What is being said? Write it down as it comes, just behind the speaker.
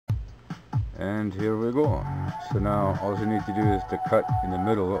And here we go. So now all you need to do is to cut in the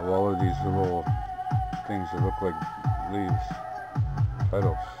middle of all of these little things that look like leaves,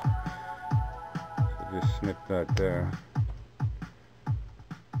 petals. So just snip that there.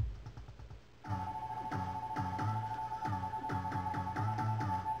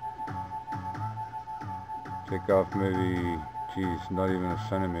 Take off maybe, geez, not even a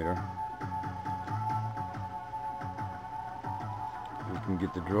centimeter. We can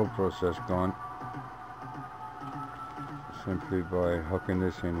get the drill process going simply by hooking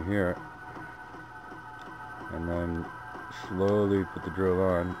this in here and then slowly put the drill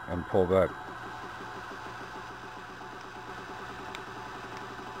on and pull back.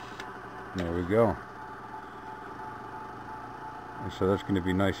 There we go. And so that's going to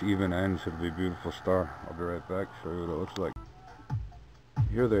be nice even ends. It'll be a beautiful star. I'll be right back, show you what it looks like.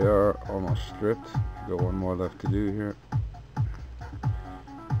 Here they are, almost stripped. Got one more left to do here.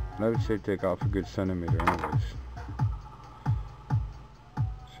 And I would say take off a good centimeter anyways.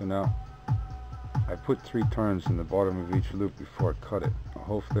 So now I put 3 turns in the bottom of each loop before I cut it.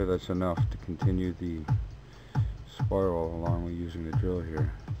 Hopefully that's enough to continue the spiral along with using the drill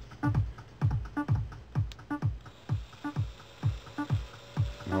here.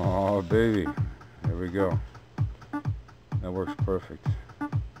 Oh baby, there we go. That works perfect.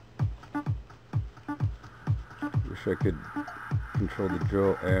 Wish I could control the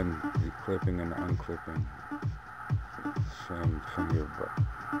drill and the clipping and unclipping at the same finger, but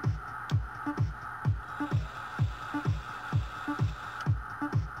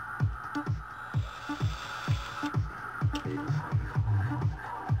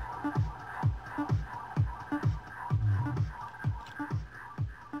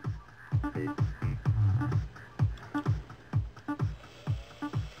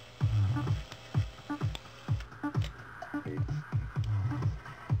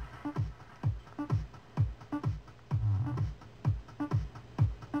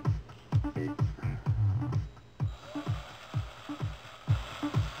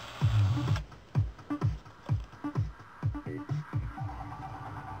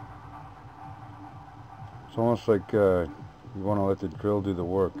it's almost like you want to let the drill do the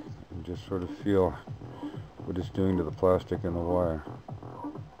work and just sort of feel what it's doing to the plastic and the wire.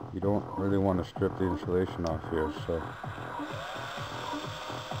 You don't really want to strip the insulation off here, so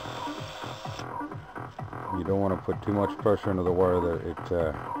you don't want to put too much pressure into the wire that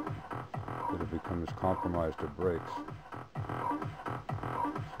it becomes compromised or breaks.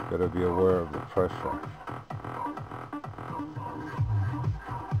 So you got to be aware of the pressure.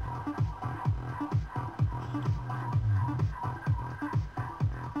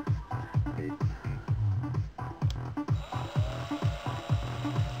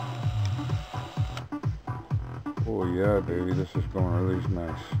 Oh yeah, baby, this is going really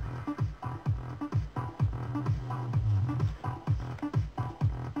nice.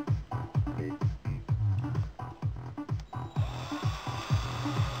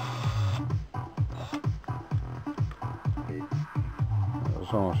 That was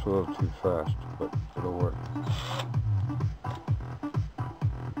almost a little too fast, but it'll work.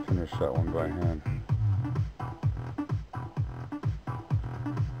 Finish that one by hand.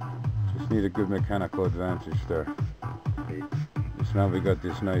 Just need a good mechanical advantage there. So now we got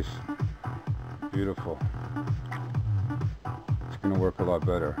this nice, beautiful. It's going to work a lot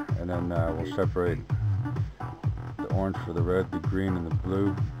better. And then we'll separate the orange for the red, the green and the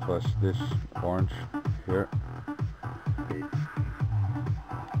blue, plus this orange here.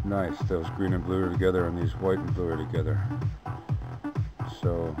 Nice, those green and blue are together and these white and blue are together.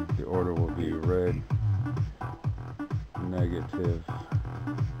 So the order will be red, negative,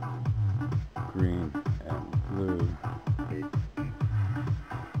 green and blue.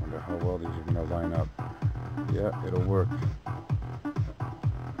 Wonder how well these are going to line up. Yeah, it'll work.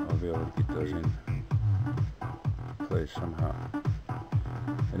 I'll be able to get those in place somehow.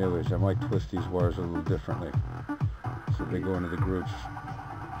 Anyways, I might twist these wires a little differently so they go into the groups.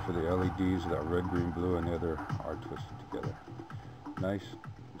 For the LEDs, that red, green, blue, and the other are twisted together. Nice.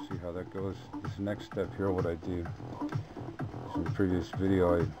 See how that goes. This next step here, what I do is in the previous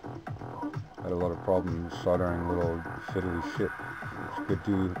video, I had a lot of problems soldering little fiddly shit. What you could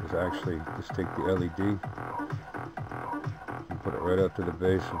do is actually just take the LED and put it right up to the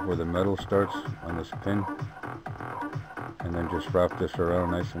base of where the metal starts on this pin, and then just wrap this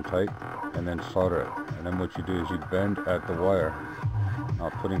around nice and tight, and then solder it. And then what you do is you bend at the wire,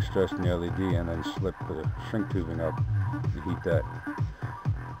 not putting stress in the LED, and then slip the shrink tubing up. You heat that.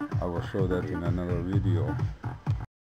 I will show that in another video.